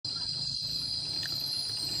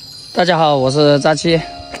大家好，我是渣七。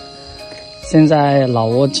现在老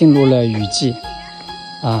挝进入了雨季，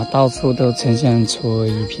到处都呈现出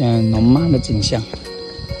一片浓漫的景象。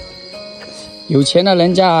有钱的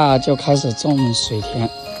人家就开始种水田，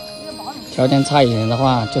条件差一点的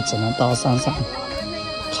话，就只能到山上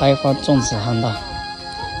开花种植旱稻。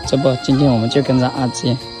这不，今天我们就跟着阿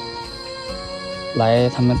基来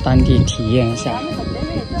他们当地体验一下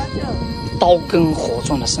刀耕火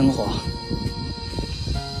种的生活。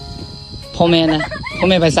泡面呢？泡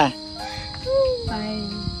面拜晒。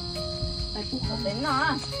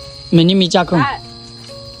美女没加空，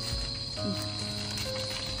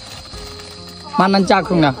马能加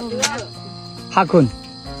空了，哈空。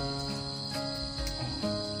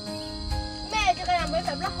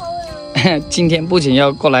今天不仅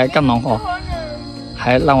要过来干农活，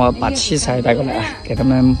还让我把器材带过来，给他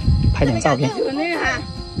们拍点照片。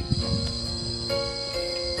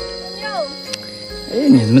哎，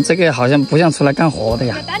你们这个好像不像出来干活的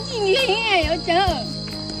呀？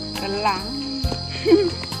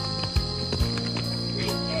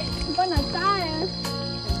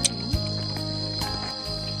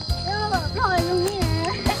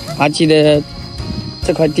阿基的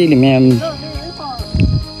这块地里面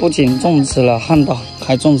不仅种植了旱稻，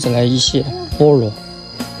还种植了一些菠萝。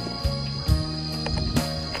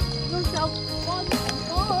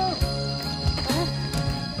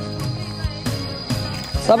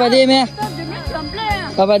300地面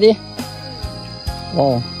，300地。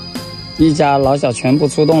哦，一家老小全部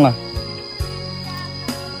出动了。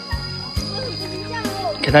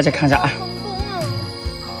给大家看一下啊。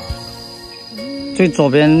最左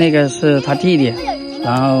边那个是他弟弟，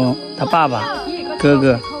然后他爸爸、哥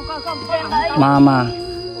哥、妈妈、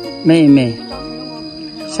妹妹，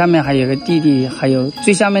下面还有个弟弟，还有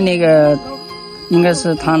最下面那个应该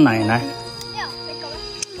是他奶奶。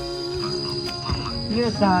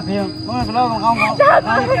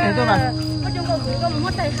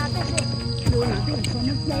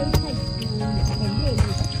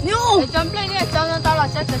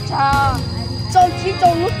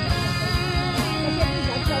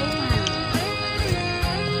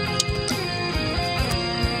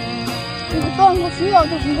我需要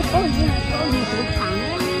就是一个手机，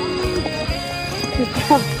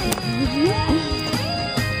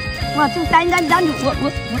哇，就单单我单呢，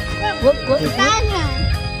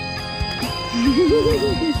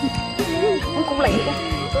我过来一个，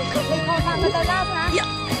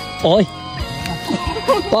哦，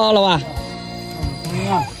爆了吧？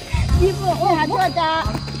衣服我还做的，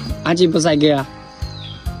阿基不晒给啊？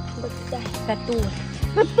太多，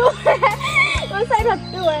我晒太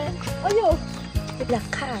多哎，哎呦。รา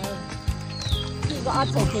คาที่ก็เอา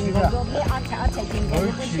ใส่ถุงก็ไม่เอาใส่ถุงก็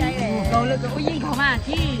ไม่ใช่เลยเราเลยก็ผู้หญิงเขามา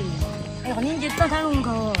ที่ไอ้คนนี้จะต้องทางลุงเข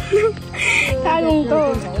าทางลุงเขา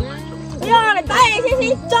ย่าไปสิ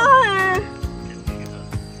จ้า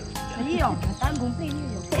นี่หรอตั้งกุ้งปิ้งนี่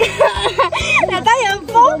หรอแต่ตั้งยัง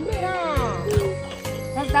ฟุ้ง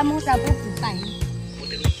แล้วตั้งมุ้งซาปุ๊บไป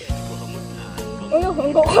โอ้ยของ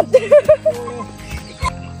กู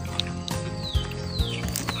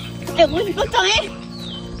哎，我你给我整哎！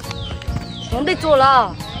我得做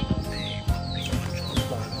了。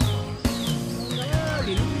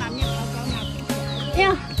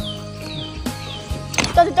呀，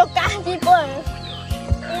这是做干的不？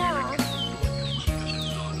呀，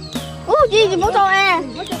哦，你怎么做哎？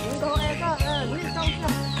我做不做哎？我做做。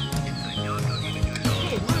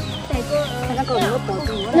那个我包住，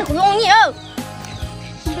那个容易哦。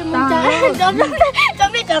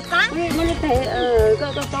Trong đi được hả? Mình thấy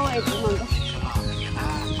có ai cũng mong.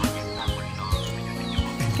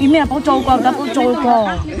 Ý mẹ bảo trâu qua, đã bảo trâu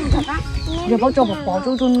qua. Giờ bảo trâu bỏ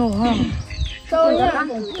trâu trâu nữa ha.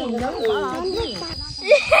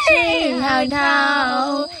 Xin hào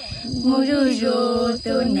thao, mùa ru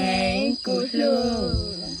tu nén cù lu.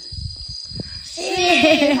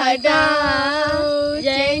 Xin hào thao,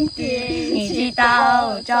 danh tiền chỉ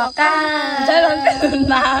tao cho ca. Chơi con cừu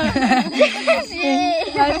mà. Xin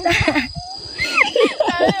hào thao.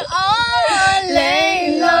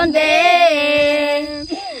 Lên lon đêm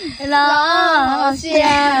lo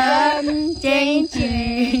xem trên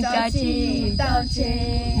chỉ cho chị tao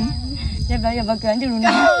trên bây giờ bà cười chứ luôn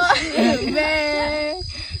về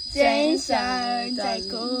trên sàn在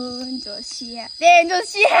工作下练着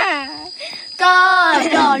下高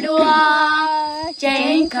高路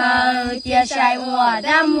trên khờ tia sai我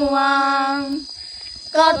的梦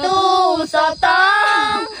có tu so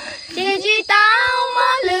tông chỉ tao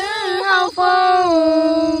mà lư hào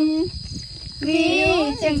phong vì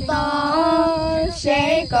chẳng to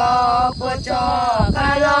sẽ có của cho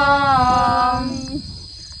cả lòng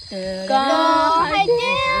có hai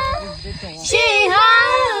tiếng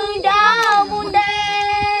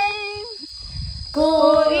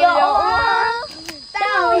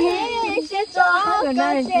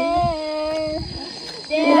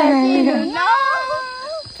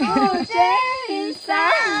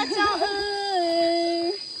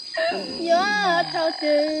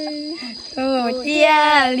土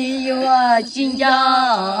家里有我金家，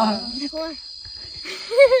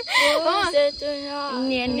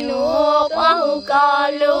年牛光虎高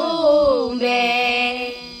路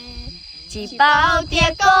呗，chỉ bao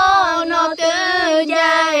tia con nó tự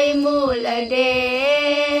dây mù lại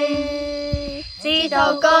đê, chỉ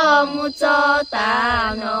thâu con mu cho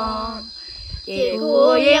ta nó, chỉ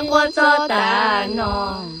cú yên quan cho ta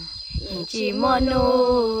nó, chỉ muốn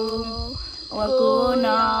nu. Và cô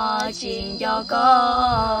nó xin cho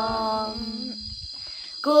con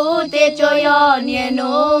cô tê cho yo niên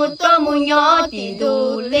nô tôi muốn nhỏ thì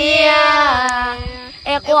đủ lia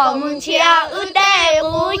em quăng muốn chia ư đây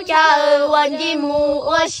u cha quan gì mu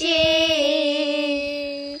ô xí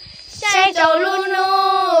sai cho luôn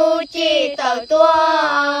nô chỉ tàu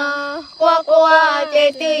tua qua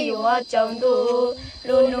tê tư yo chồng đủ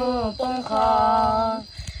luôn nô bông khó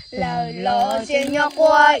lời lo xin nhóc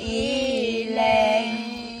qua ý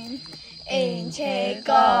lên em trẻ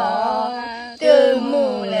con từ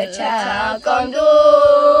mù là cha con đu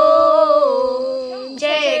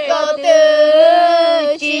trẻ con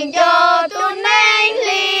từ chỉ cho tôi nên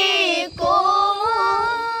ly cô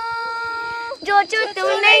cho chú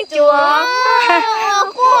tôi nên chúa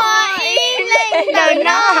qua ý lên đời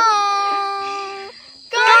nó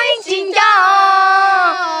có xin cho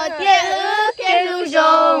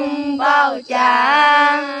rồng bao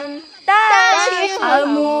tràn ta chỉ ở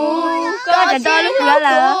mù có thể đôi lúc nữa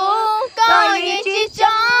là có ý chí cho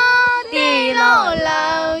đi lo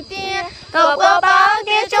lao tia cậu có bao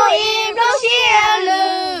tia cho im đâu xe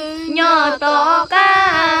lư nhỏ to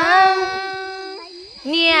ca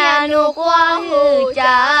nia nụ qua hư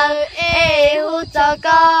cha hư cho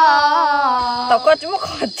con tao có chú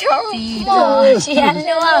khó cháu gì rồi xe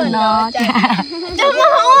luôn nó cha chú mà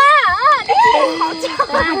không á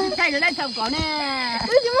chạy lên thầm có nè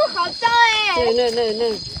chú mà khó chơi nè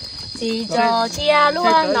chỉ cho chia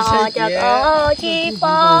luôn nó cho có chi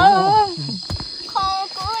phó không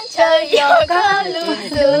cũng chơi giờ có lưu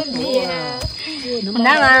giữ gì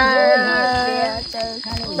nè mà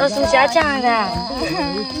tôi xuống xã trang ra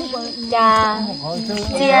cha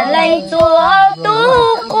chia lấy tua tú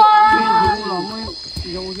qua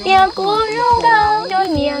tiền cũ rung cao cho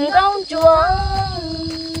miệng công chúa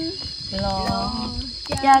lo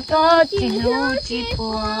cha có chỉ lu chỉ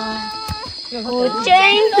bùa cuộc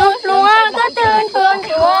tranh tốt lúa có tên con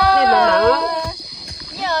chúa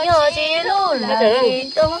nhớ chỉ lu là chỉ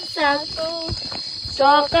tốt sang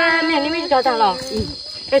cho ca mẹ mình cho thằng lò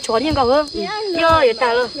cái chó thiên cầu hơn nhớ để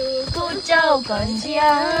ta luôn cô cháu còn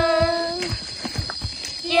cha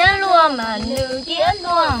chia lúa mà nữ chia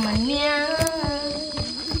lúa mà mía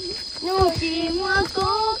nụ chỉ mua cô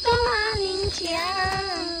có mà linh cha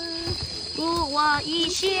cô hoa y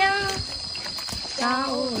xiang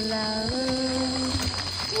sao là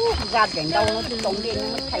ra cảnh đâu nó tổng lên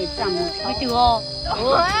nó thầy rằng mới được không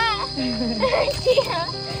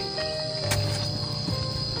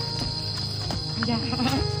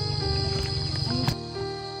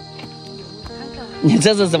你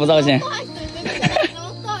这是什么造型？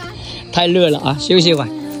太热了啊，休息一会儿。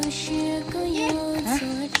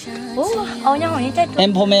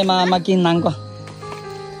emพ่อแม่มากิน南瓜，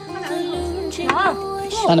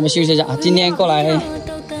让他们休息一下啊。今天过来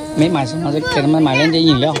没买什么，就给他们买了点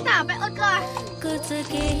饮料。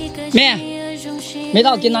妹，没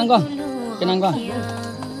到กิน南瓜，กิน南瓜，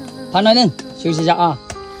盘团凳，休息一下啊。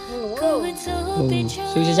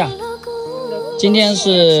休息一下。今天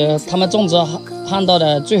是他们种植旱稻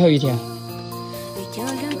的最后一天，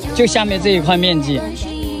就下面这一块面积，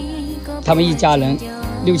他们一家人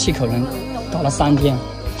6、7口人搞了3天，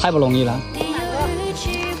太不容易了。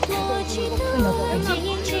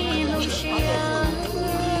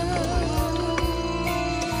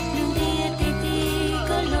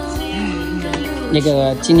那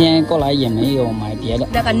个今天过来也没有买别的，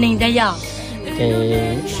那个拧的呀，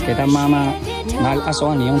给他妈妈拿20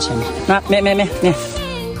万零用钱吧。那妹，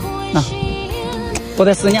那不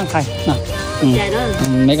得适量开，那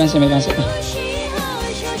没关系。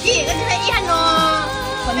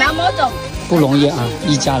不容易啊，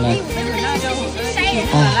一家人。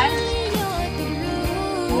哎，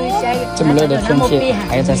这么热的天气，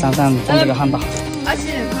还要在山上种这个旱稻。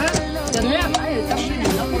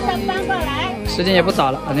时间也不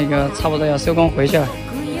早了，那个差不多要收工回去了，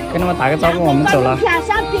跟他们打个招呼，我们走了。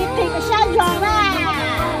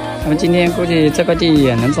他们今天估计这块地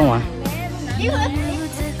也能种完。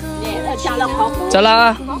走了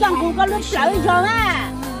啊。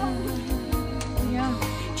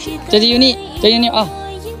这里有你，这里有你啊，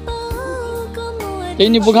这里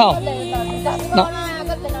你不考，那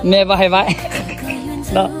没不害怕，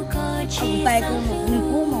那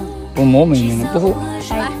不摸门员不好，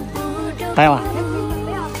带哇，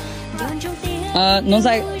弄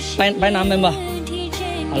晒摆南门吧，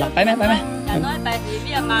好了，摆没。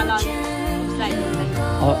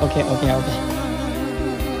哦 ，OK，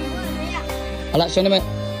 好了，兄弟们，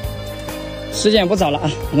时间不早了啊，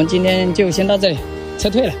我们今天就先到这里，撤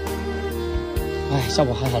退了。哎，效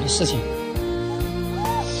果好好的事情，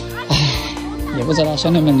哎，也不知道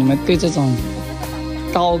兄弟们你们对这种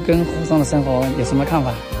高跟和尚的生活有什么看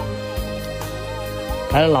法？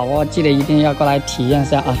来了老挝记得一定要过来体验一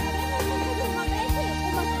下啊！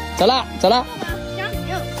走了。来。